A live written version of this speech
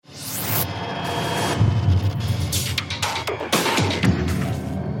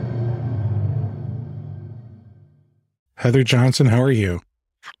Heather Johnson, how are you?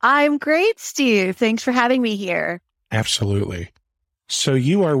 I'm great, Steve. Thanks for having me here. Absolutely. So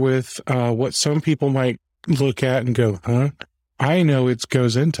you are with what some people might look at and go, huh? I know it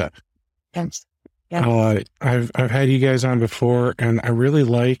goes into. Yes. Yes. I've had you guys on before, and I really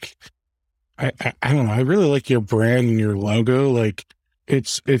like I don't know, I really like your brand and your logo. Like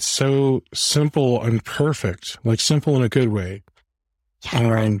it's so simple and perfect, like simple in a good way.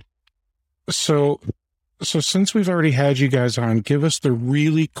 Yeah. Um, so so since we've already had you guys on, give us the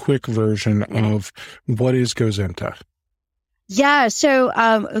really quick version of what is goes into. Yeah. So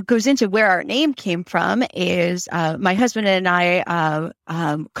it goes into where our name came from is my husband and I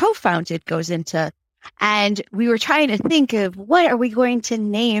co-founded Goes Into, and we were trying to think of what are we going to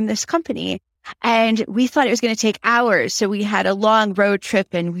name this company. And we thought it was going to take hours. So we had a long road trip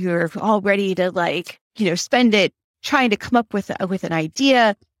and we were all ready to spend it trying to come up with an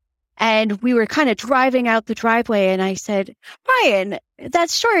idea. And we were kind of driving out the driveway, and I said, Brian,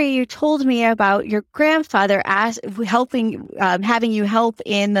 that story you told me about your grandfather having you help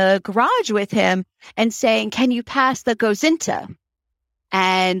in the garage with him and saying, can you pass the goes into?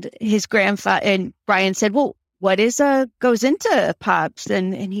 And his grandfather and Brian said, well, what is a goes into, Pops?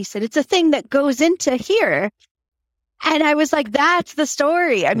 And he said, it's a thing that goes into here. And I was like, that's the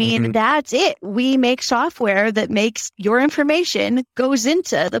story. I mean, Mhm. that's it. We make software that makes your information goes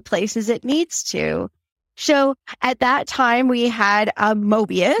into the places it needs to. So at that time, we had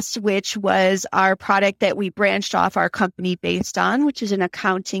Mobius, which was our product that we branched off our company based on, which is an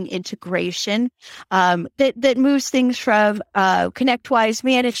accounting integration that moves things from ConnectWise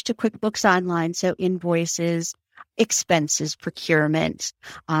Managed to QuickBooks Online. So invoices, expenses, procurement,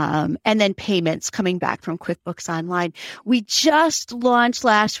 and then payments coming back from QuickBooks Online. We just launched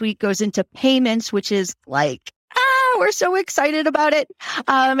last week Goes Into Payments, which is like, we're so excited about it.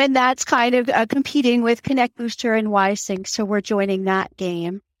 And that's kind of competing with Connect Booster and WiseSync. So we're joining that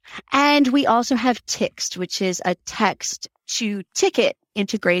game. And we also have Tixt, which is a text to ticket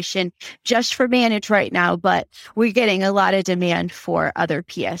integration just for Manage right now, but we're getting a lot of demand for other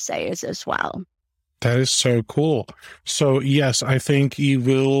PSAs as well. That is so cool. So yes, I think you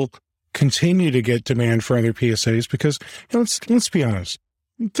will continue to get demand for other PSAs because let's be honest,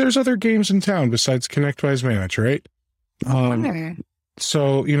 there's other games in town besides ConnectWise Manage, right? Sure.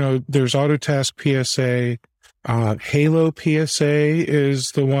 So there's Autotask PSA, Halo PSA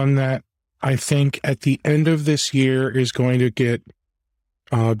is the one that I think at the end of this year is going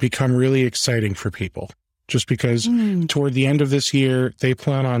to become really exciting for people, just because toward the end of this year they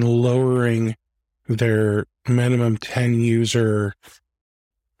plan on lowering their minimum 10 user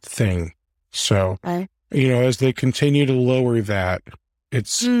thing. So, Okay. as they continue to lower that,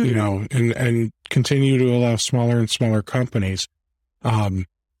 it's, and continue to allow smaller and smaller companies,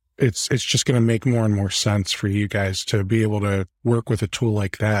 it's just going to make more and more sense for you guys to be able to work with a tool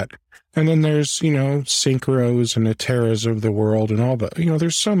like that. And then there's, Synchros and Ateras of the world and all the,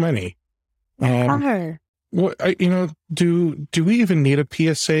 there's so many. Sure. What do we even need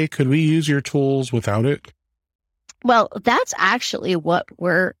a PSA? Could we use your tools without it? Well, that's actually what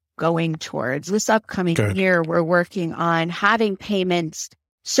we're going towards. This upcoming Good. year, we're working on having payments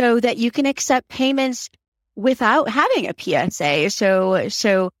so that you can accept payments without having a PSA.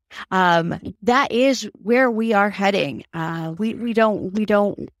 So that is where we are heading. We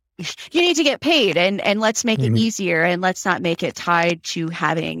don't. You need to get paid, and let's make it easier, and let's not make it tied to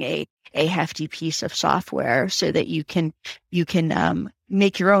having a hefty piece of software so that you can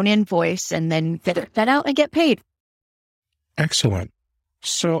make your own invoice and then get it sent out and get paid. Excellent.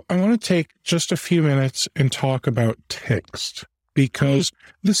 So I want to take just a few minutes and talk about Tixt because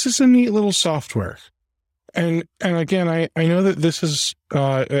this is a neat little software. And again, I know that this is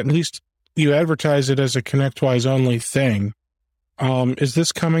at least you advertise it as a ConnectWise only thing. Is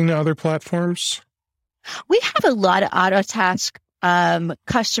this coming to other platforms? We have a lot of Autotask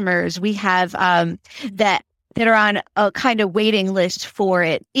customers. We have that are on a kind of waiting list for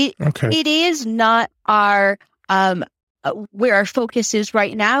it. It is not our where our focus is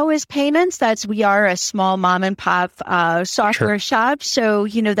right now is payments. We are a small mom and pop software shop, so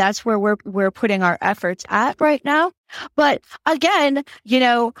that's where we're putting our efforts at right now. But again,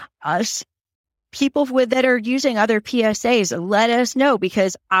 us people that are using other PSAs, let us know,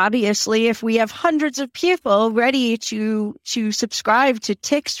 because obviously if we have hundreds of people ready to subscribe to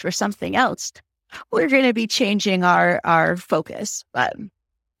Tixt for something else, we're going to be changing our focus. But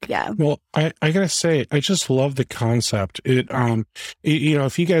yeah. Well, I gotta say, I just love the concept.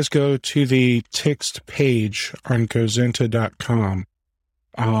 If you guys go to the Tixt page on goesinto.com,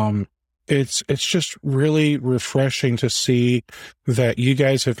 it's just really refreshing to see that you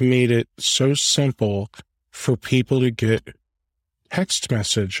guys have made it so simple for people to get text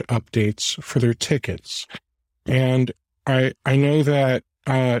message updates for their tickets. And I know that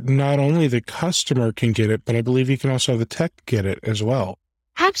not only the customer can get it, but I believe you can also have the tech get it as well.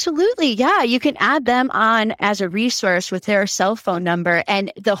 Absolutely. Yeah. You can add them on as a resource with their cell phone number.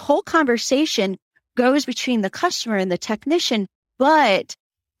 And the whole conversation goes between the customer and the technician, but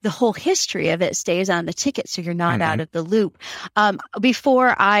the whole history of it stays on the ticket. So you're not out of the loop.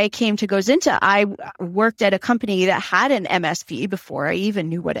 Before I came to Gozinta, I worked at a company that had an MSP before I even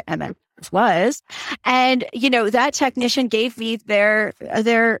knew what an MSP was. And, that technician gave me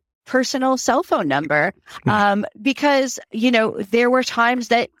their personal cell phone number because, there were times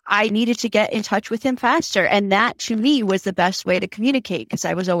that I needed to get in touch with him faster. And that to me was the best way to communicate because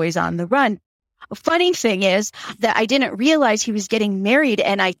I was always on the run. A funny thing is that I didn't realize he was getting married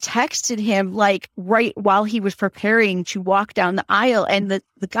and I texted him like right while he was preparing to walk down the aisle. And the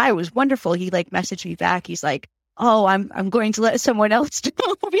guy was wonderful. He messaged me back. He's like, oh, I'm going to let someone else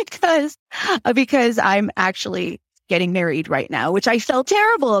know because I'm actually getting married right now, which I felt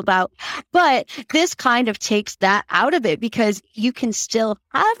terrible about. But this kind of takes that out of it because you can still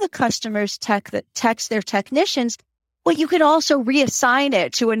have the customers text their technicians. Well, you can also reassign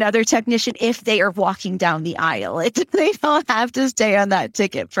it to another technician if they are walking down the aisle. They don't have to stay on that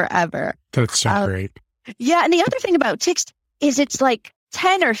ticket forever. That's so great. Yeah. And the other thing about text is it's like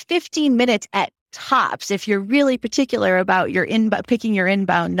 10 or 15 minutes at tops if you're really particular about your picking your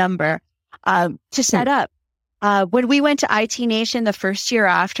inbound number to set up. When we went to IT Nation the first year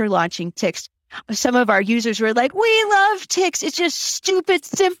after launching Tix, some of our users were like, we love Tix. It's just stupid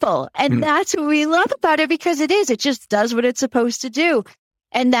simple. And that's what we love about it because it is. It just does what it's supposed to do.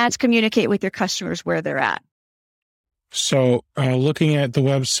 And that's communicate with your customers where they're at. So looking at the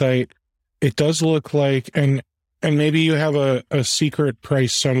website, it does look like, and maybe you have a secret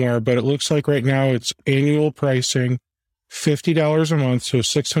price somewhere, but it looks like right now it's annual pricing, $50 a month, so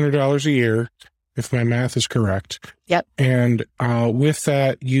 $600 a year, if my math is correct. Yep. And with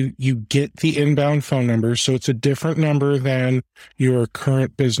that, you get the inbound phone number, so it's a different number than your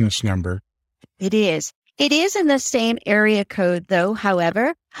current business number. It is. It is in the same area code, though,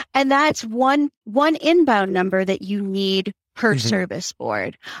 however, and that's one inbound number that you need per service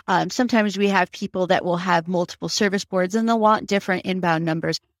board. Sometimes we have people that will have multiple service boards and they'll want different inbound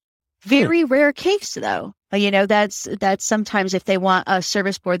numbers. Very rare case, though. That's sometimes if they want a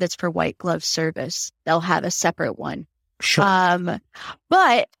service board that's for white glove service, they'll have a separate one. Sure. You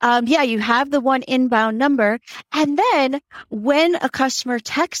have the one inbound number. And then when a customer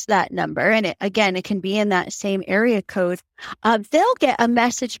texts that number, and it can be in that same area code, they'll get a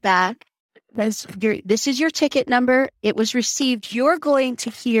message back. This is your ticket number. It was received. You're going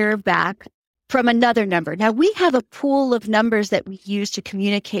to hear back from another number. Now, we have a pool of numbers that we use to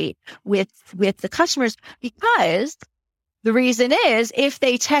communicate with the customers because the reason is if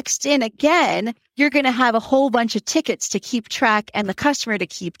they text in again, you're going to have a whole bunch of tickets to keep track and the customer to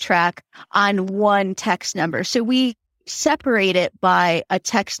keep track on one text number. So we separate it by a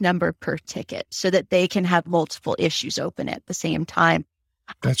text number per ticket so that they can have multiple issues open at the same time.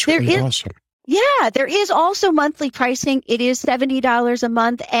 That's really awesome. Yeah, there is also monthly pricing. It is $70 a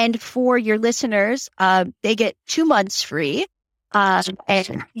month. And for your listeners, they get 2 months free. And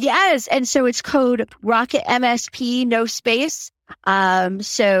so it's code Rocket MSP, no space.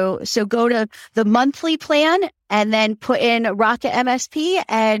 So go to the monthly plan and then put in Rocket MSP.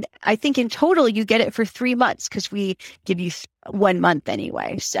 And I think in total you get it for 3 months because we give you 1 month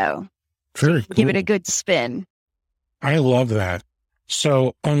anyway. So very cool. Give it a good spin. I love that.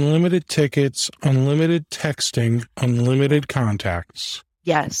 So unlimited tickets, unlimited texting, unlimited contacts.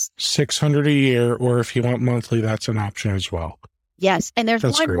 Yes. $600 a year, or if you want monthly, that's an option as well. Yes. And there's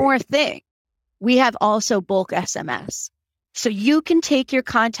one more thing. We have also bulk SMS. So you can take your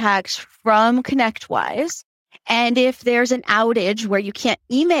contacts from ConnectWise. And if there's an outage where you can't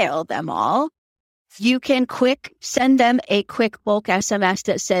email them all, you can send them a quick bulk SMS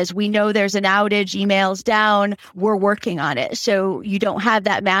that says, we know there's an outage, email's down, we're working on it. So you don't have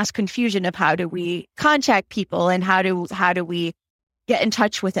that mass confusion of how do we contact people and how do we get in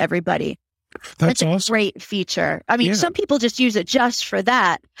touch with everybody. That's awesome. A great feature. I mean, some people just use it just for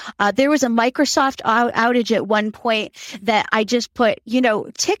that. There was a Microsoft outage at one point that I just put,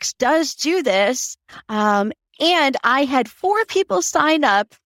 Tix does do this. And I had 4 people sign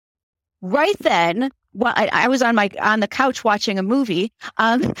up right then. Well, I was on the couch watching a movie.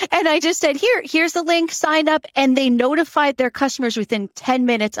 And I just said, here's the link, sign up. And they notified their customers within 10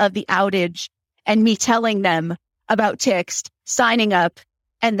 minutes of the outage and me telling them about Tix, signing up,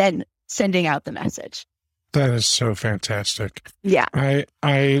 and then sending out the message. That is so fantastic. Yeah. I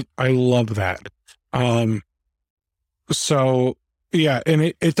love that. Um, so yeah, and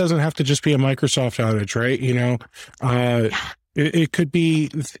it doesn't have to just be a Microsoft outage, right? Uh, it could be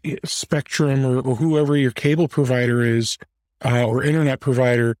Spectrum or whoever your cable provider is, or internet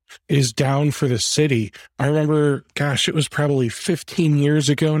provider is down for the city. I remember, gosh, it was probably 15 years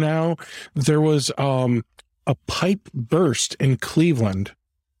ago now. There was a pipe burst in Cleveland,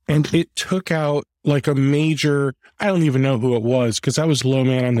 and it took out like a major, I don't even know who it was because I was low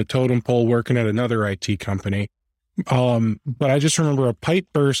man on the totem pole working at another IT company. But I just remember a pipe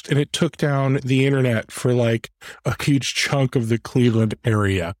burst and it took down the internet for like a huge chunk of the Cleveland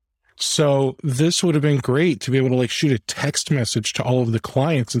area. So this would have been great to be able to like shoot a text message to all of the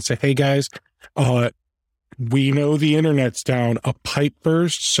clients and say, hey guys, we know the internet's down, a pipe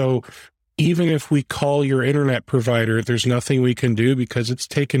burst. So even if we call your internet provider, there's nothing we can do because it's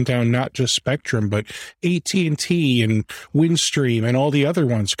taken down not just Spectrum, but AT&T and Windstream and all the other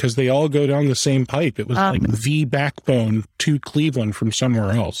ones because they all go down the same pipe. It was like the backbone to Cleveland from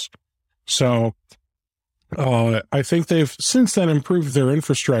somewhere else. So I think they've since then improved their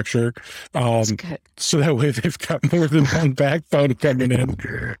infrastructure. So that way they've got more than one backbone coming in.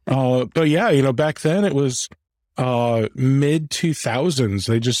 But yeah, back then it was mid 2000s.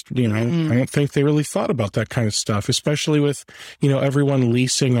 They just, I don't think they really thought about that kind of stuff, especially with, everyone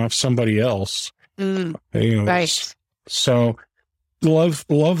leasing off somebody else. Right. So love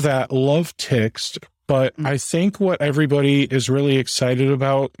that, love Tixt. But I think what everybody is really excited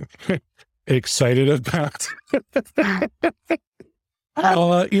about, we've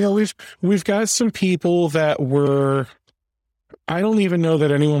got some people that were, I don't even know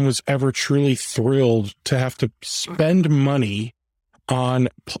that anyone was ever truly thrilled to have to spend money on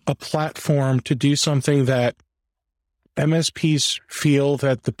a platform to do something that MSPs feel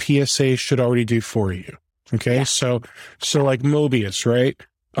that the PSA should already do for you. Okay. Yeah. So like Mobius, right?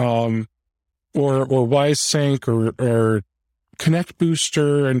 Or WiseSync or Connect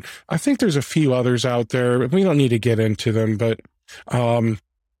Booster. And I think there's a few others out there. We don't need to get into them, but,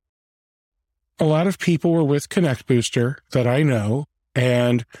 a lot of people were with Connect Booster that I know,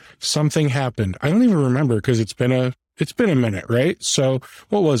 and something happened. I don't even remember because it's been a minute, right? So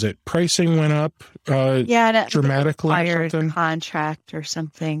what was it? Pricing went up dramatically. Expired contract or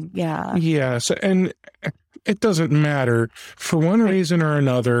something. Yeah. Yeah. So, and it doesn't matter for one reason or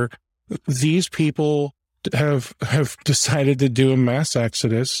another. These people have decided to do a mass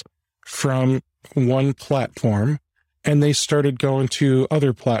exodus from one platform. And they started going to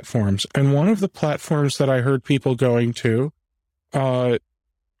other platforms. And one of the platforms that I heard people going to, I'll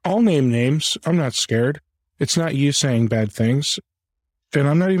name names. I'm not scared. It's not you saying bad things. And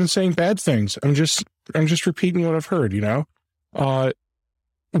I'm not even saying bad things. I'm just repeating what I've heard,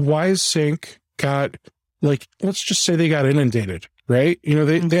 WiseSync got, like, let's just say they got inundated, right?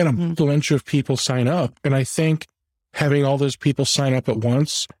 They had a bunch of people sign up. And I think having all those people sign up at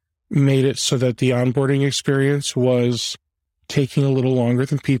once made it so that the onboarding experience was taking a little longer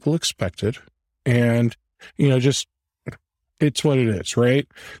than people expected. And, just it's what it is, right?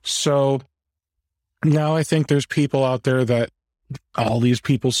 So now I think there's people out there that all these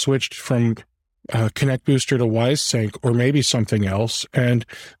people switched from Connect Booster to WiseSync or maybe something else, and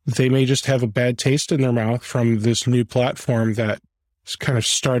they may just have a bad taste in their mouth from this new platform that kind of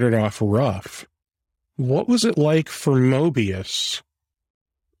started off rough. What was it like for Mobius?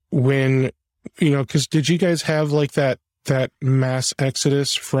 When, because did you guys have like that mass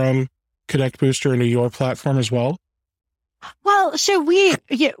exodus from Connect Booster into your platform as well? Well, so we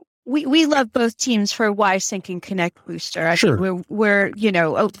love both teams for WiseSync and Connect Booster. I think we're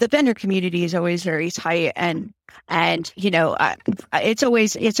the vendor community is always very tight, and it's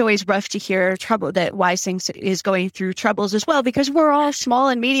always rough to hear trouble that WiseSync is going through troubles as well, because we're all small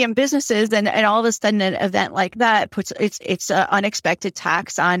and medium businesses, and all of a sudden an event like that puts it's an unexpected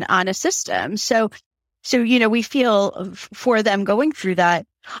tax on a system. So we feel for them going through that.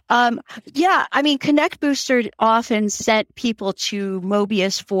 Connect Booster often sent people to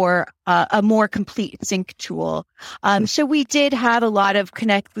Mobius for a more complete sync tool. So we did have a lot of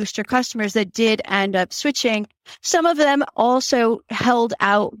Connect Booster customers that did end up switching. Some of them also held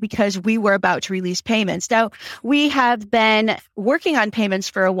out because we were about to release payments. Now, we have been working on payments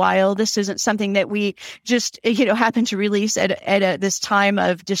for a while. This isn't something that we just, happened to release at this time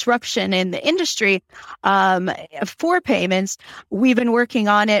of disruption in the industry for payments. We've been working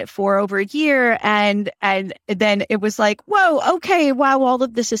on it for over a year, and then it was like, whoa, okay, wow, all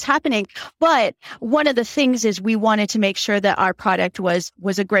of this is happening. But one of the things is we wanted to make sure that our product was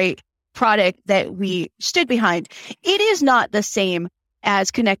a great product that we stood behind. It is not the same as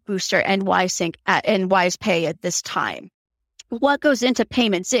Connect Booster and WiseSync and WisePay at this time. what goes into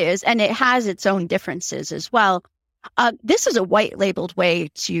payments is, and it has its own differences as well. This is a white labeled way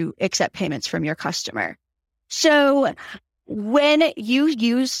to accept payments from your customer. So when you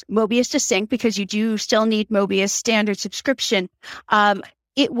use Mobius to sync, because you do still need Mobius standard subscription,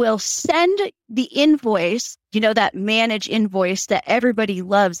 it will send the invoice, that manage invoice that everybody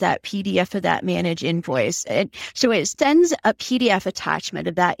loves, that PDF of that manage invoice. And so it sends a PDF attachment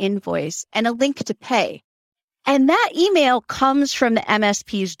of that invoice and a link to pay. And that email comes from the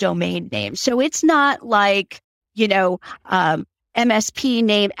MSP's domain name. So it's not like, MSP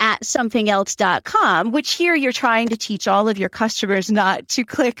name at somethingelse.com, which here you're trying to teach all of your customers not to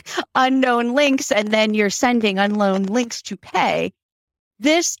click unknown links and then you're sending unknown links to pay.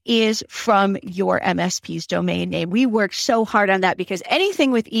 This is from your MSP's domain name. We worked so hard on that because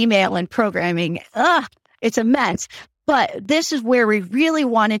anything with email and programming, it's a mess. But this is where we really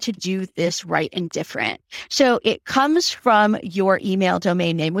wanted to do this right and different. So it comes from your email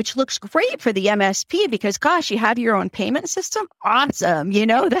domain name, which looks great for the MSP because, gosh, you have your own payment system. Awesome.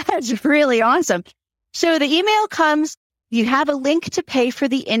 That's really awesome. So the email comes, you have a link to pay for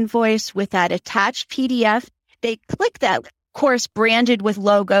the invoice with that attached PDF. They click that, of course, branded with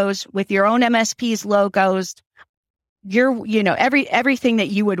logos, with your own MSP's logos, everything that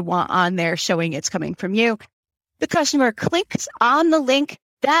you would want on there showing it's coming from you. The customer clicks on the link.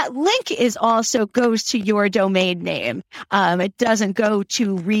 That link goes to your domain name. It doesn't go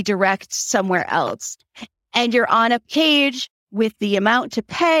to redirect somewhere else. And you're on a page with the amount to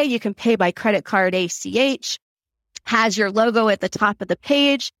pay. You can pay by credit card ACH. Has your logo at the top of the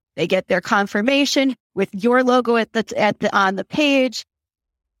page. They get their confirmation with your logo on the page,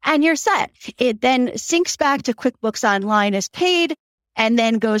 and you're set. It then syncs back to QuickBooks Online as paid, and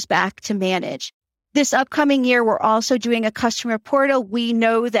then goes back to manage. This upcoming year, we're also doing a customer portal. We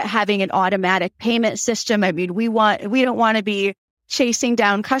know that having an automatic payment system, we don't want to be chasing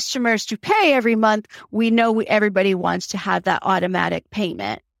down customers to pay every month. We know everybody wants to have that automatic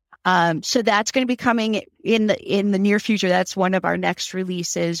payment. So that's going to be coming in the near future. That's one of our next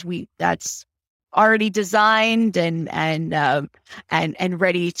releases. That's already designed and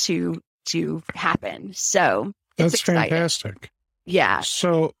ready to happen. So that's exciting. Fantastic. Yeah.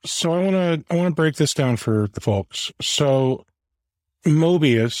 So I want to break this down for the folks. So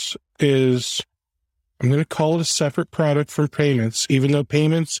Mobius is, I'm going to call it a separate product from payments, even though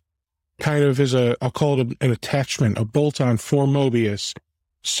payments kind of is I'll call it an attachment, a bolt-on for Mobius.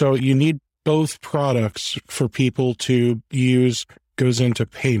 So you need both products for people to use, goes into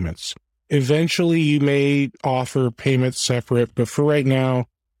payments. Eventually you may offer payments separate, but for right now,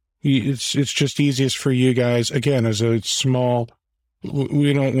 it's just easiest for you guys, again, as a small,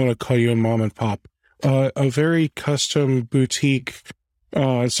 we don't want to call you a mom and pop, a very custom boutique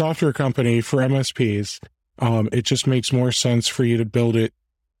software company for MSPs. It just makes more sense for you to build it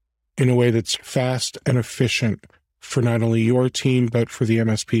in a way that's fast and efficient for not only your team, but for the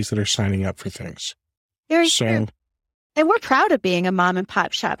MSPs that are signing up for things. Very true. And we're proud of being a mom and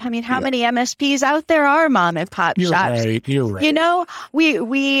pop shop. How many MSPs out there are mom and pop shops? You're right.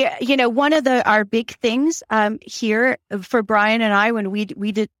 We one of our big things here for Brian and I when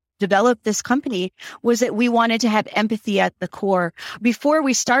we developed this company was that we wanted to have empathy at the core. Before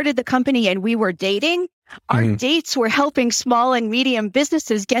we started the company and we were dating, our dates were helping small and medium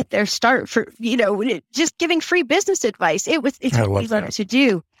businesses get their start for, just giving free business advice. It's what we love to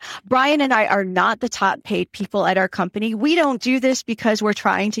do. Brian and I are not the top paid people at our company. We don't do this because we're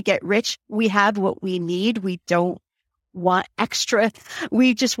trying to get rich. We have what we need. We don't want extra.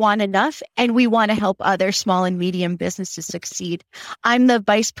 We just want enough, and we want to help other small and medium businesses succeed. I'm the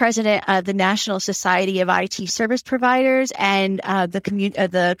vice president of the National Society of IT Service Providers and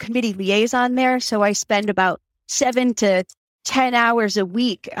the committee liaison there. So I spend about 7 to 10 hours a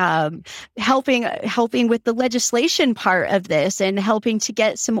week helping with the legislation part of this and helping to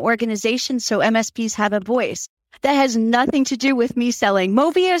get some organizations so MSPs have a voice. That has nothing to do with me selling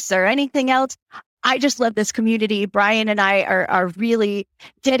Mobius or anything else. I just love this community. Brian and I are really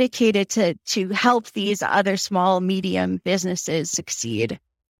dedicated to help these other small, medium businesses succeed.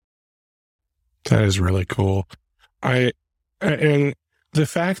 That is really cool. And the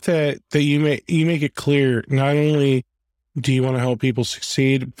fact that you make it clear, not only do you want to help people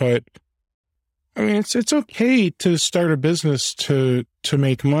succeed, but it's okay to start a business to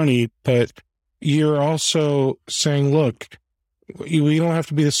make money, but you're also saying, look, we don't have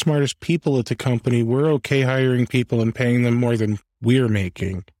to be the smartest people at the company. We're okay hiring people and paying them more than we're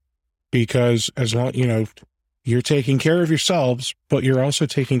making, because as long, you're taking care of yourselves, but you're also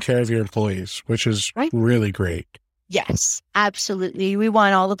taking care of your employees, which is really great. Yes, absolutely. We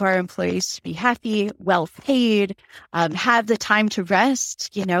want all of our employees to be happy, well paid, have the time to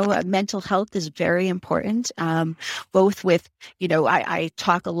rest. Mental health is very important, both with, I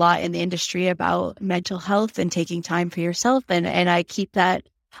talk a lot in the industry about mental health and taking time for yourself. And I keep that,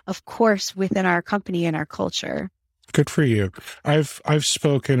 of course, within our company and our culture. Good for you. I've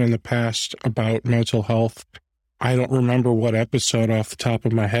spoken in the past about mental health. I don't remember what episode off the top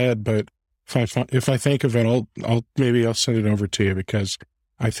of my head, but if I think of it, I'll send it over to you, because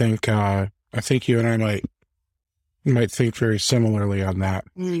I think you and I might think very similarly on that.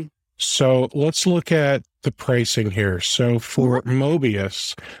 Mm. So let's look at the pricing here. So for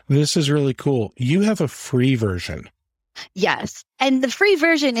Mobius, this is really cool. You have a free version. Yes. And the free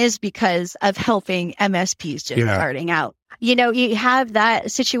version is because of helping MSPs just starting out. You have that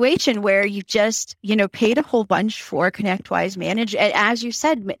situation where you just, paid a whole bunch for ConnectWise Manage. And as you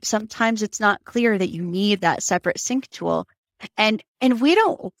said, sometimes it's not clear that you need that separate sync tool. And we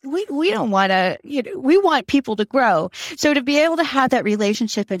don't want to, we want people to grow. So to be able to have that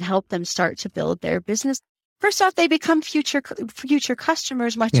relationship and help them start to build their business, first off, they become future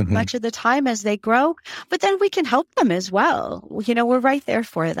customers much of the time as they grow, but then we can help them as well. We're right there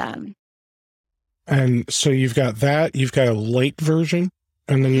for them. And so you've got a light version,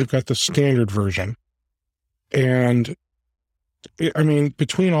 and then you've got the standard version. And I mean,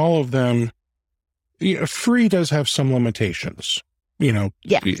 between all of them, free does have some limitations,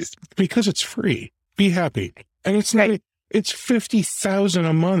 yes, because it's free. Be happy. And it's not, it's 50,000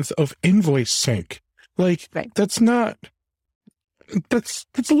 a month of invoice sync. That's a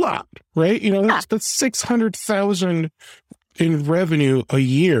lot, right? That's 600,000 in revenue a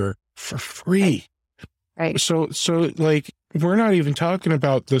year for free. Right. So we're not even talking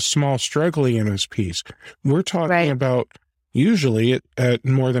about the small struggling MSPs. We're talking about usually at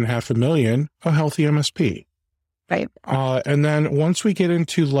more than $500,000, a healthy MSP. Right. And then once we get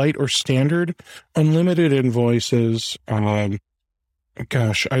into light or standard, unlimited invoices,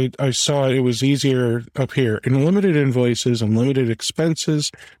 gosh, I saw it was easier up here. Unlimited invoices, unlimited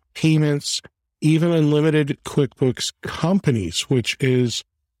expenses, payments, even unlimited QuickBooks companies, which is,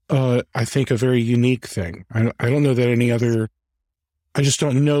 I think, a very unique thing. I don't know that I just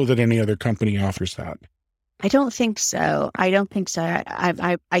don't know that any other company offers that. I don't think so.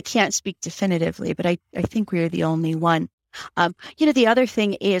 I can't speak definitively, but I think we're the only one. The other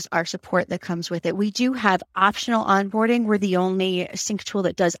thing is our support that comes with it. We do have optional onboarding. We're the only sync tool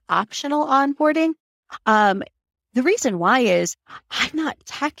that does optional onboarding. The reason why is I'm not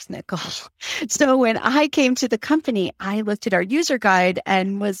technical. So when I came to the company, I looked at our user guide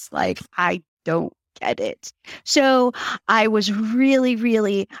and was like, I don't get it. So I was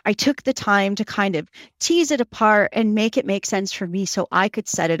I took the time to kind of tease it apart and make it make sense for me so I could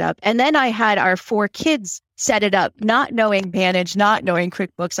set it up. And then I had our 4 kids set it up, not knowing Manage, not knowing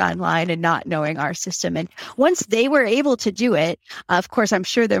QuickBooks Online, and not knowing our system. And once they were able to do it, of course, I'm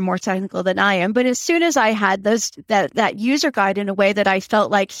sure they're more technical than I am. But as soon as I had that user guide in a way that I felt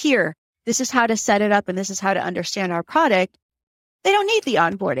like, here, this is how to set it up and this is how to understand our product, they don't need the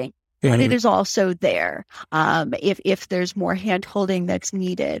onboarding. But it is also there if there's more hand-holding that's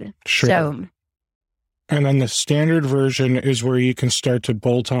needed. Sure. So, and then the standard version is where you can start to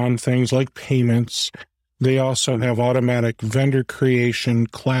bolt on things like payments. They also have automatic vendor creation,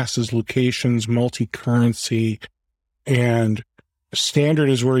 classes, locations, multi-currency, and standard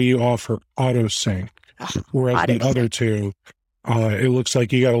is where you offer auto sync. Whereas the other two, it looks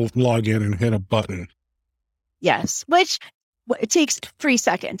like you got to log in and hit a button. Yes, which it takes 3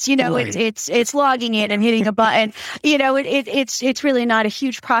 seconds. It's logging in and hitting a button. It's really not a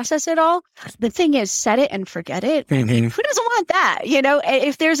huge process at all. The thing is, set it and forget it. Who doesn't want that?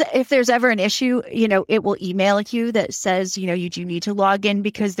 If there's ever an issue, it will email you that says, you do need to log in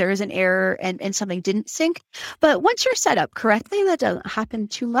because there is an error and something didn't sync. But once you're set up correctly, that doesn't happen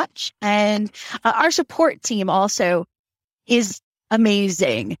too much. And our support team also is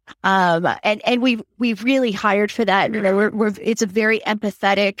amazing. And we've really hired for that. It's a very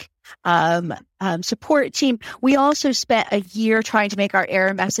empathetic support team. We also spent a year trying to make our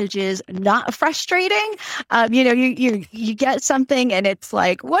error messages not frustrating. You get something and it's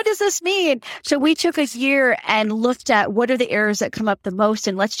like, what does this mean? So we took a year and looked at what are the errors that come up the most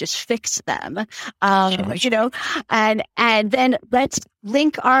and let's just fix them. And then let's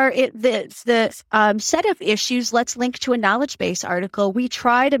link the set of issues. Let's link to a knowledge base article. We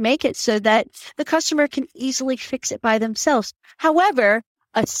try to make it so that the customer can easily fix it by themselves. However,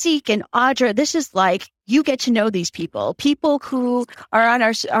 a Seek and Audra, this is like, you get to know these people. People who are on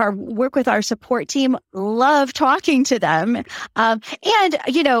our work with our support team love talking to them. And,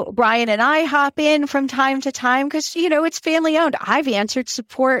 Brian and I hop in from time to time because, it's family owned. I've answered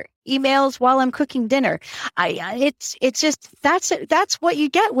support emails while I'm cooking dinner. It's just, that's what you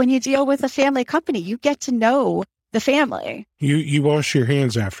get when you deal with a family company. You get to know the family. You wash your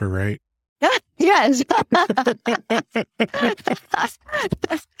hands after, right? Yes.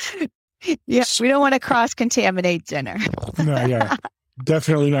 Yes, we don't want to cross-contaminate dinner. No, yeah,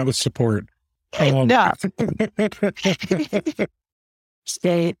 definitely not with support. No.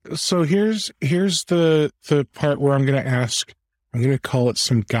 So here's the part where I'm going to call it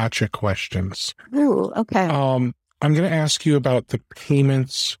some gotcha questions. Ooh, okay. I'm going to ask you about the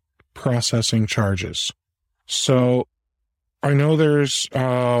payments processing charges. So I know there's,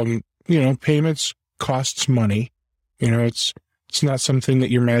 payments costs money. It's not something that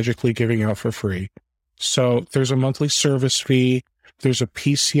you're magically giving out for free. So there's a monthly service fee. There's a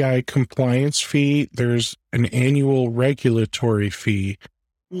PCI compliance fee. There's an annual regulatory fee.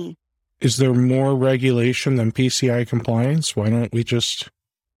 Mm. Is there more regulation than PCI compliance? Why don't we just...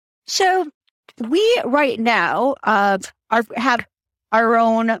 So we right now have our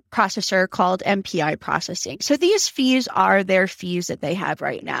own processor called MPI processing. So these fees are their fees that they have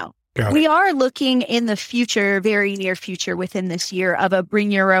right now. We are looking in the future, very near future within this year, of a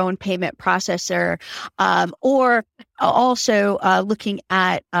bring your own payment processor, or also looking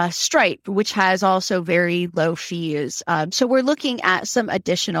at Stripe, which has also very low fees. So we're looking at some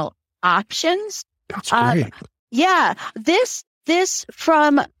additional options. That's great. Yeah, this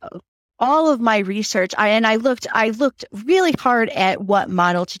from all of my research, I looked really hard at what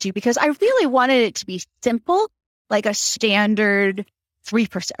model to do because I really wanted it to be simple, like a standard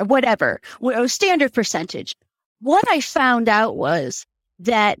 3%, whatever, standard percentage. What I found out was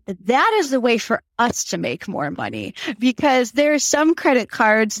that is the way for us to make more money because there's some credit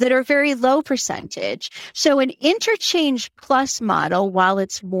cards that are very low percentage. So an interchange plus model, while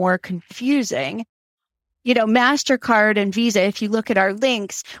it's more confusing, MasterCard and Visa, if you look at our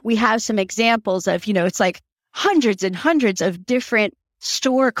links, we have some examples of, it's like hundreds and hundreds of different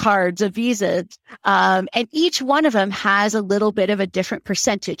store cards of Visa. And each one of them has a little bit of a different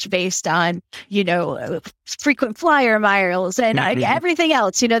percentage based on, frequent flyer miles and everything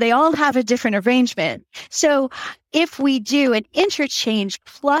else. They all have a different arrangement. So if we do an interchange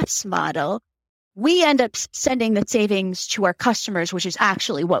plus model, we end up sending the savings to our customers, which is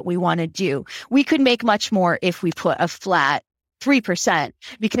actually what we want to do. We could make much more if we put a flat 3%,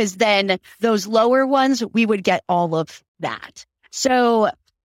 because then those lower ones, we would get all of that. So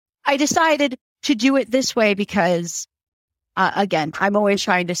I decided to do it this way because, again, I'm always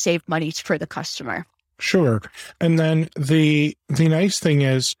trying to save money for the customer. Sure. And then the nice thing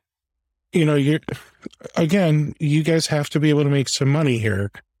is, you guys have to be able to make some money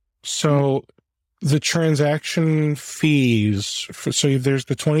here. So the transaction fees, so there's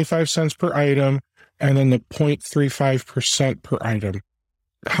the 25 cents per item and then the 0.35% per item.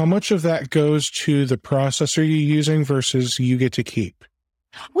 How much of that goes to the processor you're using versus you get to keep?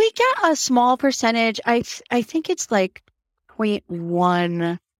 We get a small percentage. I think it's like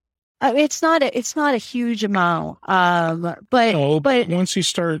 0.1. It's not a huge amount. But once you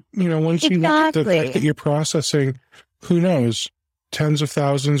start, once you look at the fact that you're processing, who knows, tens of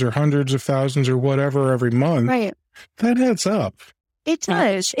thousands or hundreds of thousands or whatever every month, right? That adds up. It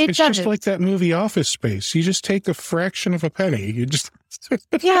does. It's just like that movie Office Space. You just take a fraction of a penny. You just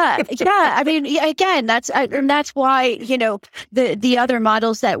yeah. I mean, again, that's why the other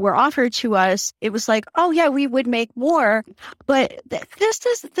models that were offered to us, it was like, oh yeah, we would make more, but this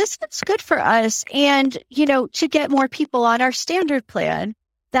is good for us, and to get more people on our standard plan,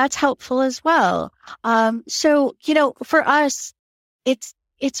 that's helpful as well. So for us, it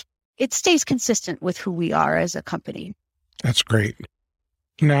stays consistent with who we are as a company. That's great.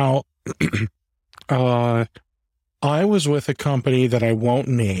 Now, I was with a company that I won't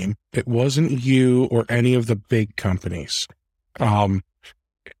name. It wasn't you or any of the big companies. I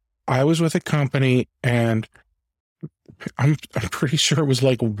was with a company, and I'm pretty sure it was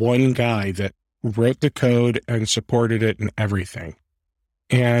like one guy that wrote the code and supported it and everything.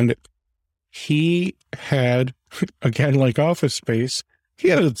 And he had, again, like Office Space, he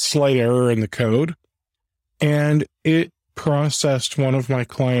had a slight error in the code, and it processed one of my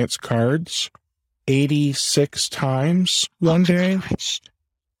client's cards 86 times one day.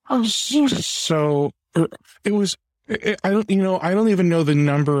 Oh, so it was, I don't even know the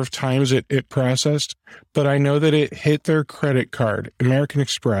number of times it processed, but I know that it hit their credit card, American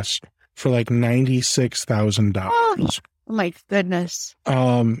Express, for like $96,000. Oh my goodness.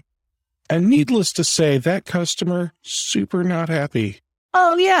 And needless to say, that customer, super not happy.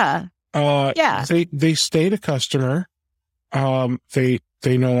 Oh yeah. Yeah. They stayed a customer. They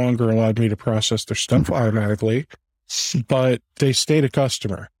no longer allowed me to process their stuff automatically, but they stayed a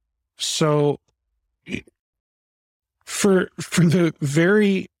customer. So for the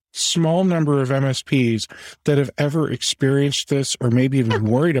very small number of MSPs that have ever experienced this or maybe even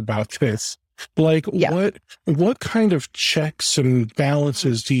worried about this, like what kind of checks and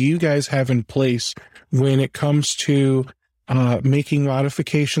balances do you guys have in place when it comes to making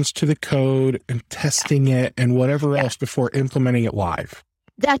modifications to the code and testing it and whatever else before implementing it live?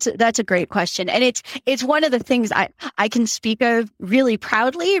 That's a great question. And it's one of the things I can speak of really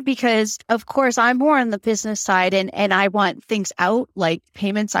proudly because of course I'm more on the business side and I want things out like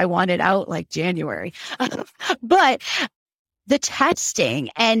payments. I want it out like January, but the testing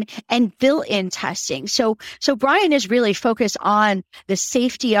and built-in testing. So Brian is really focused on the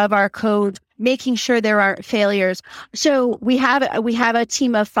safety of our code, making sure there aren't failures. So we have a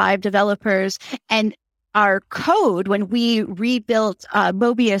team of 5 developers, and our code, when we rebuilt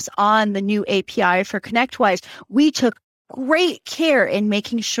Mobius on the new API for ConnectWise, we took great care in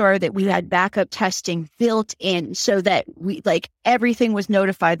making sure that we had backup testing built in so that everything was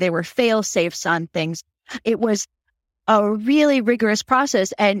notified. There were fail safes on things. It was a really rigorous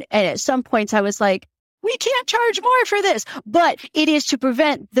process. And at some points I was like, we can't charge more for this, but it is to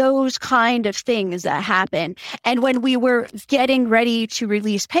prevent those kind of things that happen. And when we were getting ready to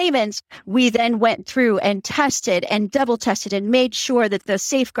release payments, we then went through and tested and double tested and made sure that the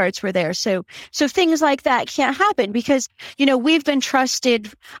safeguards were there. So things like that can't happen because, we've been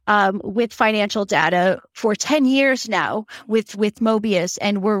trusted with financial data for 10 years now with Mobius,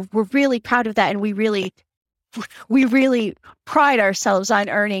 and we're really proud of that. And we really pride ourselves on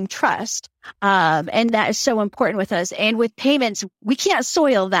earning trust. And that is so important with us. And with payments, we can't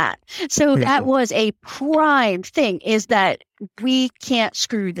soil that. So that was a prime thing, is that we can't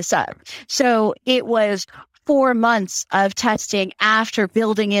screw this up. So it was 4 months of testing after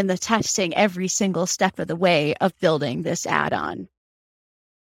building in the testing every single step of the way of building this add-on.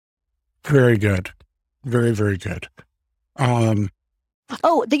 Very good. Very, very good.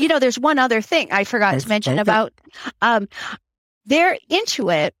 There's one other thing I forgot to mention about their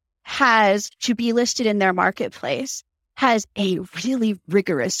Intuit has, to be listed in their marketplace, has a really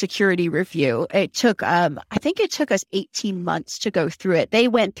rigorous security review. It took, I think it took us 18 months to go through it. They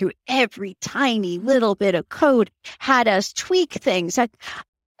went through every tiny little bit of code, had us tweak things.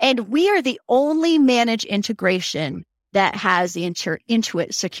 And we are the only managed integration that has the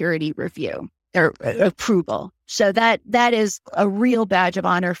Intuit security review or approval. So that is a real badge of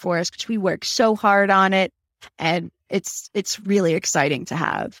honor for us because we work so hard on it, and it's really exciting to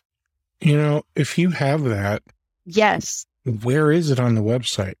have. If you have that, yes, where is it on the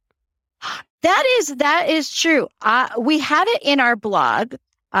website? That is true. We have it in our blog,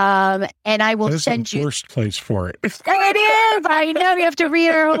 and I will send you the worst place for it. It is. I know you have to read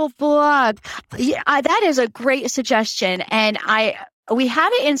our whole blog. Yeah, that is a great suggestion, and we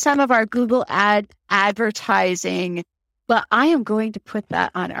have it in some of our Google advertising, but I am going to put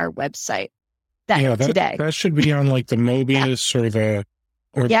that on our website today. That should be on like the Mobius or the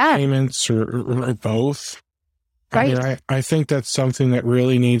payments or both. Right. I think that's something that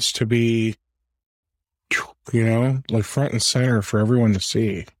really needs to be, like front and center for everyone to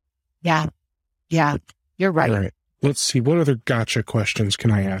see. Yeah. Yeah. You're right. All right. Let's see. What other gotcha questions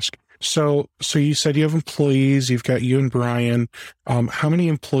can I ask? So you said you have employees. You've got you and Brian. How many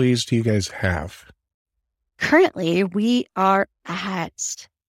employees do you guys have? Currently, we are at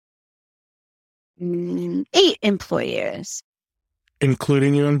 8 employees.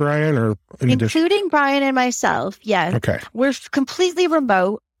 Including you and Brian, or including Brian and myself? Yes. Okay. We're completely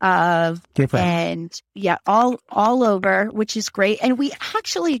remote. And all over, which is great. And we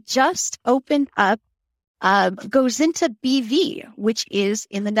actually just opened up. Goes into BV, which is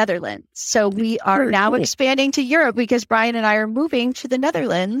in the Netherlands. So we are now expanding to Europe because Brian and I are moving to the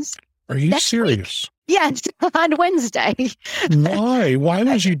Netherlands. Are you serious? Week. Yes, on Wednesday. Why? Why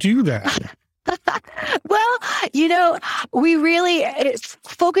would you do that? Well, we really, it's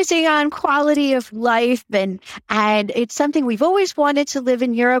focusing on quality of life, and it's something we've always wanted to live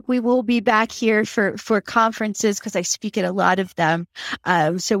in Europe. We will be back here for conferences because I speak at a lot of them.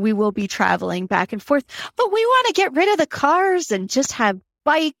 So we will be traveling back and forth, but we want to get rid of the cars and just have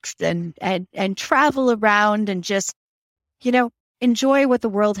bikes and travel around and just, enjoy what the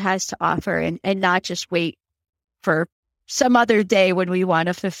world has to offer and not just wait for some other day when we want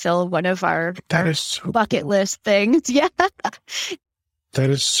to fulfill one of our bucket list things. Yeah. That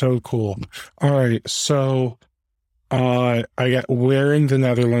is so cool. All right. So Where in the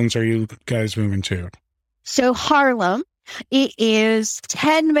Netherlands are you guys moving to? So Haarlem, it is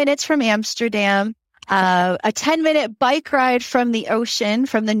 10 minutes from Amsterdam, a 10-minute bike ride from the ocean,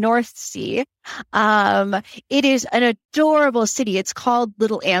 from the North Sea. It is an adorable city. It's called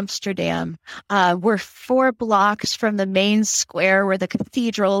Little Amsterdam. We're 4 blocks from the main square where the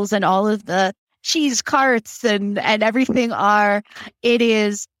cathedrals and all of the cheese carts and everything are. It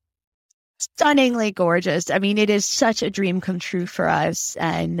is stunningly gorgeous. I mean, it is such a dream come true for us.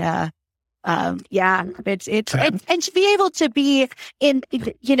 And it's and to be able to be in,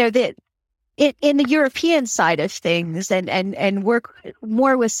 in the European side of things and work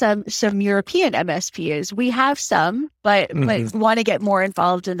more with some European MSPs. We have some, but want to get more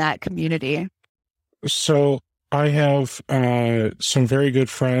involved in that community. So I have some very good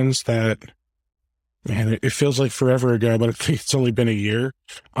friends that, man, it feels like forever ago, but I think it's only been a year.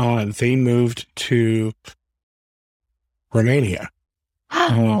 They moved to Romania.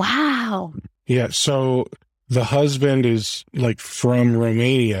 Wow. Yeah. So the husband is like from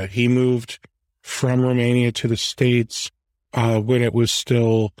Romania. He moved from Romania to the States when it was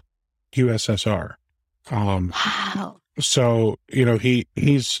still USSR. Wow. So,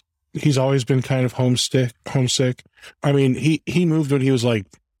 he's always been kind of homesick. I mean, he moved when he was like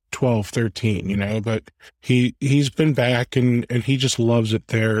 12, 13, but he's been back and he just loves it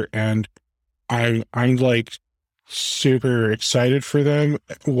there. And I'm like super excited for them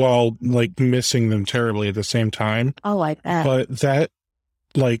while like missing them terribly at the same time. Oh, I bet. But that,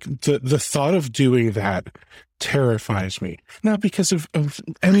 like, the thought of doing that terrifies me. Not because of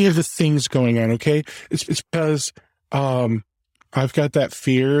any of the things going on, okay? It's because I've got that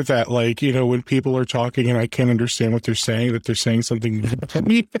fear that, like, when people are talking and I can't understand what they're saying, that they're saying something to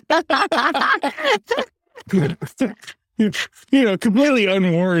me. Completely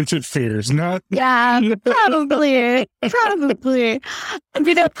unwarranted fears, not. Yeah, probably. A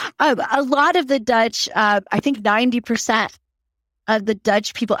lot of the Dutch, I think 90% of the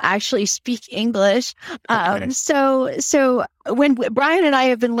Dutch people actually speak English. Okay. So when Brian and I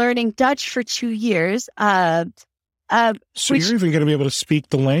have been learning Dutch for 2 years, so you're even going to be able to speak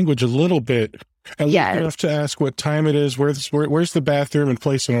the language a little bit. At least enough to ask what time it is, where's the bathroom, and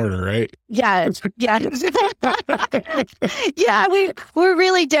place an order, right? Yeah. Yeah, we're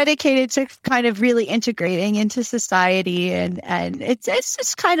really dedicated to kind of really integrating into society, and it's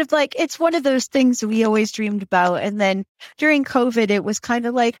just kind of like, it's one of those things we always dreamed about. And then during COVID, it was kind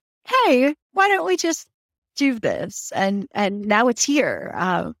of like, hey, why don't we just do this? And now it's here.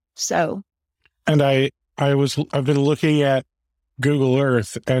 And I've been looking at Google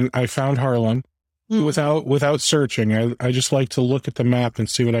Earth and I found Haarlem. Without searching. I just like to look at the map and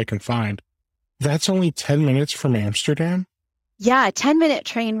see what I can find. That's only 10 minutes from Amsterdam? Yeah, 10-minute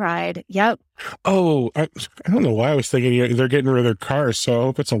train ride. Yep. Oh, I don't know why I was thinking they're getting rid of their cars, so I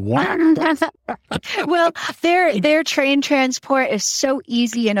hope it's a walk. Well, their train transport is so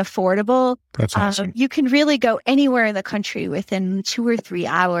easy and affordable. That's awesome. You can really go anywhere in the country within 2 or 3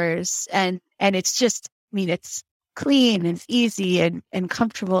 hours, and it's just, I mean, it's clean and easy and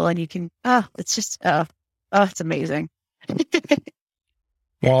comfortable, and you can, it's amazing.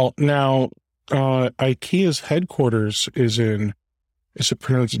 Well, now, IKEA's headquarters is it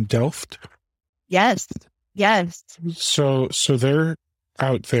pronounced Delft? Yes. So they're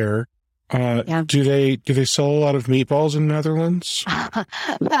out there. Do they sell a lot of meatballs in the Netherlands?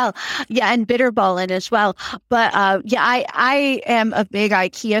 Well, yeah, and bitterballen as well. But I am a big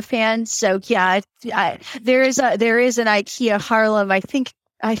IKEA fan. So yeah, there is an IKEA Haarlem.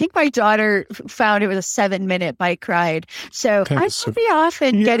 I think my daughter found it was a 7-minute bike ride. So I'm pretty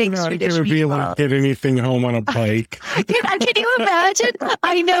often getting Swedish meatballs. You're not going to be able to get anything home on a bike. Can you imagine?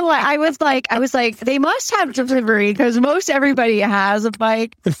 I know. I was like, they must have delivery because most everybody has a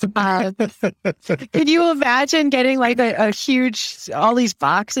bike. Can you imagine getting like a huge, all these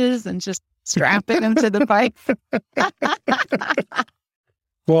boxes and just strapping them to the bike?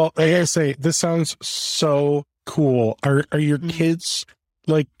 Well, I gotta say, this sounds so cool. Are your kids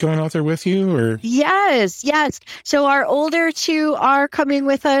like going out there with you, or? Yes. So our older 2 are coming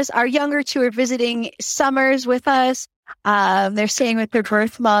with us. Our younger 2 are visiting summers with us. They're staying with their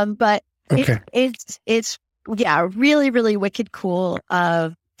birth mom, but it's really, really wicked cool.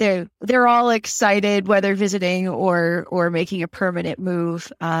 They're all excited, whether visiting or making a permanent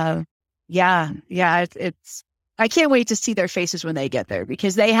move. It's I can't wait to see their faces when they get there,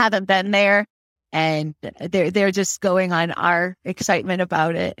 because they haven't been there. And they're just going on our excitement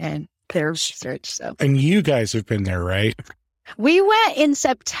about it and their research. So, and you guys have been there, right? We went in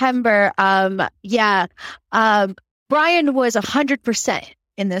September. Brian was 100%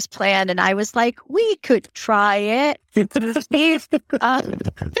 in this plan. And I was like, we could try it. We can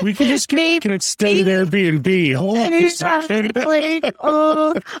just get an extended Airbnb. Hold on a second.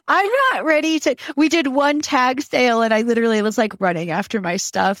 I'm not ready to. We did one tag sale and I literally was like running after my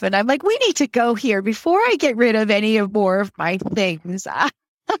stuff. And I'm like, we need to go here before I get rid of any more of my things.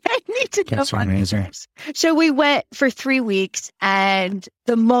 I need to go. That's amazing. So we went for 3 weeks, and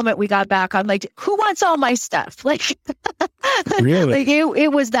the moment we got back, I'm like, "Who wants all my stuff?" Like, really, like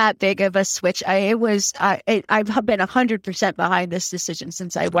it was that big of a switch. I've been 100% behind this decision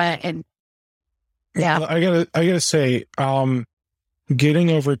since I went, and yeah, I gotta say,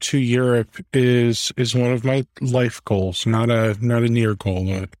 getting over to Europe is one of my life goals, not a near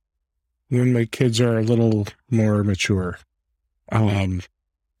goal. When my kids are a little more mature.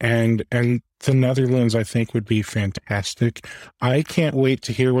 And the Netherlands, I think, would be fantastic. I can't wait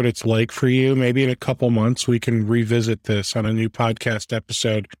to hear what it's like for you. Maybe in a couple months, we can revisit this on a new podcast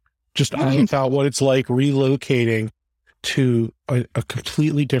episode, just about what it's like relocating to a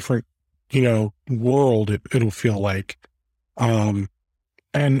completely different, world. It'll feel like, and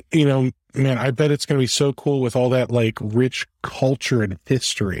man, I bet it's going to be so cool with all that like rich culture and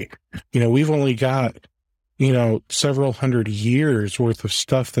history. We've only got several hundred years worth of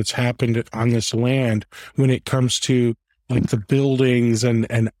stuff that's happened on this land when it comes to like the buildings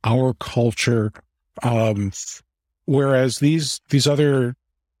and our culture. Whereas these other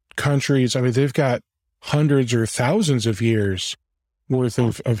countries, I mean, they've got hundreds or thousands of years worth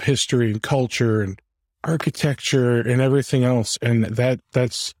of history and culture and architecture and everything else. And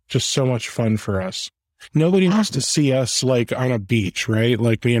that's just so much fun for us. Nobody wants to see us like on a beach, right?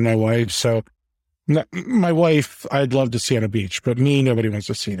 Like me and my wife. So my wife, I'd love to see on a beach, but me, nobody wants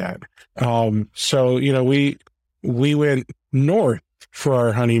to see that. So, we went north for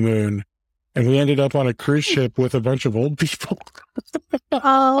our honeymoon and we ended up on a cruise ship with a bunch of old people.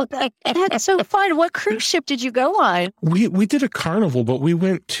 Oh, that's so fun. What cruise ship did you go on? We did a Carnival, but we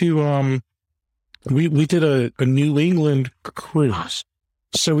went to, we did a New England cruise.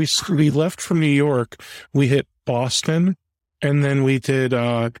 So we left from New York, we hit Boston, and then we did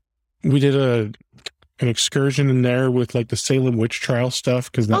an excursion in there with like the Salem witch trial stuff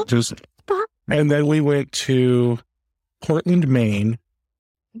and then we went to Portland, Maine,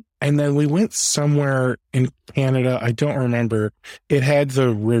 and then we went somewhere in Canada. I don't remember. It had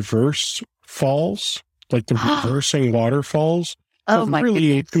the reverse falls, like the reversing waterfalls. Oh my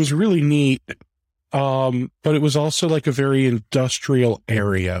goodness. It was really neat. But it was also like a very industrial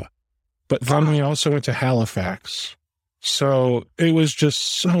area. But then we also went to Halifax. So it was just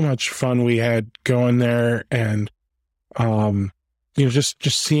so much fun we had going there, and just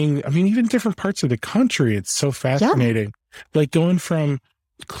seeing, I mean, even different parts of the country. It's so fascinating. Yeah. Like going from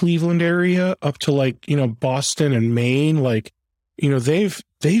Cleveland area up to like, Boston and Maine, like, they've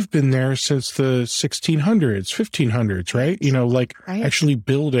been there since the 1600s, 1500s, right? Right. Actually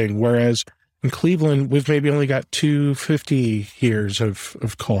building, whereas in Cleveland, we've maybe only got 250 years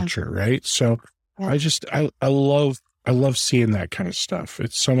of culture, right? So I love seeing that kind of stuff.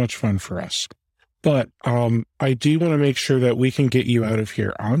 It's so much fun for us. But I do want to make sure that we can get you out of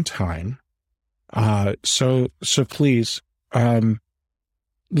here on time. So please come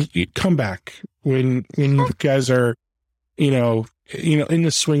back when you guys are, in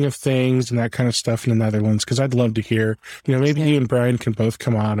the swing of things and that kind of stuff in the Netherlands, because I'd love to hear, maybe you and Brian can both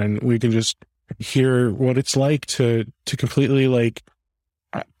come on and we can just hear what it's like to completely, like,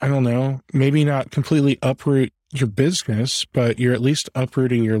 I don't know, maybe not completely uproot your business, but you're at least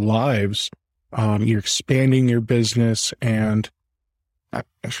uprooting your lives. You're expanding your business, and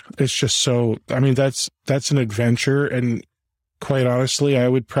it's just so, I mean, that's an adventure. And quite honestly, I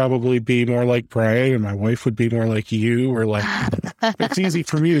would probably be more like Brian and my wife would be more like you, or like, it's easy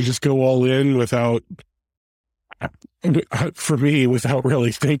for me to just go all in without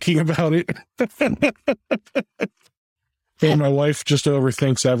really thinking about it. And my wife just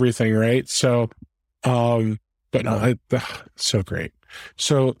overthinks everything, right? So, but no, so great.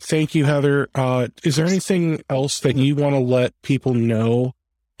 So thank you, Heather. Is there anything else that you want to let people know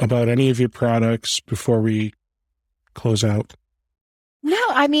about any of your products before we close out? No,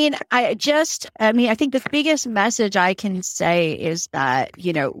 I mean, I think the biggest message I can say is that,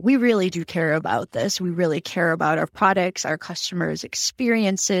 we really do care about this. We really care about our products, our customers'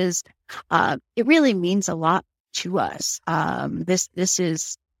 experiences. It really means a lot to us.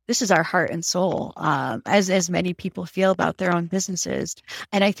 This is our heart and soul, as many people feel about their own businesses.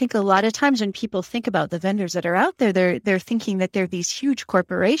 And I think a lot of times when people think about the vendors that are out there, they're thinking that they're these huge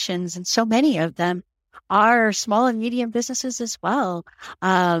corporations, and so many of them are small and medium businesses as well.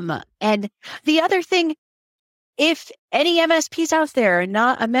 And the other thing, If any MSPs out there are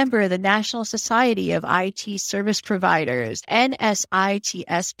not a member of the National Society of IT Service Providers, nsitsp.org,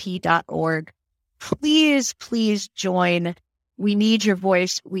 please join. We need your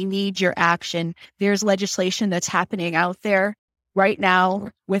voice. We need your action. There's legislation that's happening out there right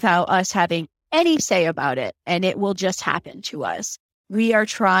now without us having any say about it, and it will just happen to us. We are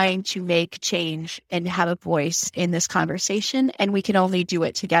trying to make change and have a voice in this conversation, and we can only do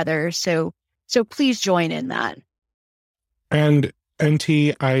it together. So please join in that. And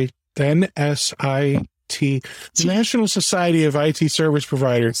NSIT, the National Society of IT Service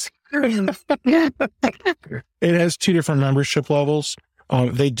Providers. It has 2 different membership levels.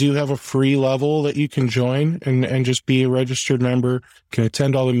 They do have a free level that you can join and just be a registered member, can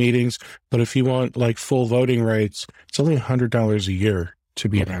attend all the meetings. But if you want like full voting rights, it's only $100 a year to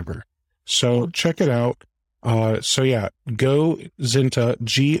be a member. So check it out. So yeah, go Zynta,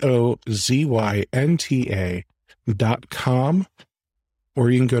 GOZYNTA.com, or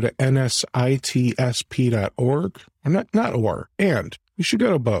you can go to nsitsp.org, or not or, and you should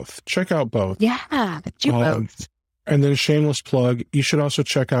go to both. Check out both. Yeah, do both. And then shameless plug, you should also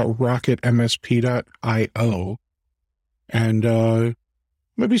check out rocketmsp.io and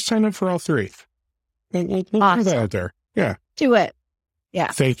maybe sign up for all 3. We'll put that out there. Yeah. Do it.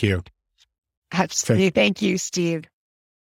 Yeah. Thank you. Absolutely. Thank you, Steve.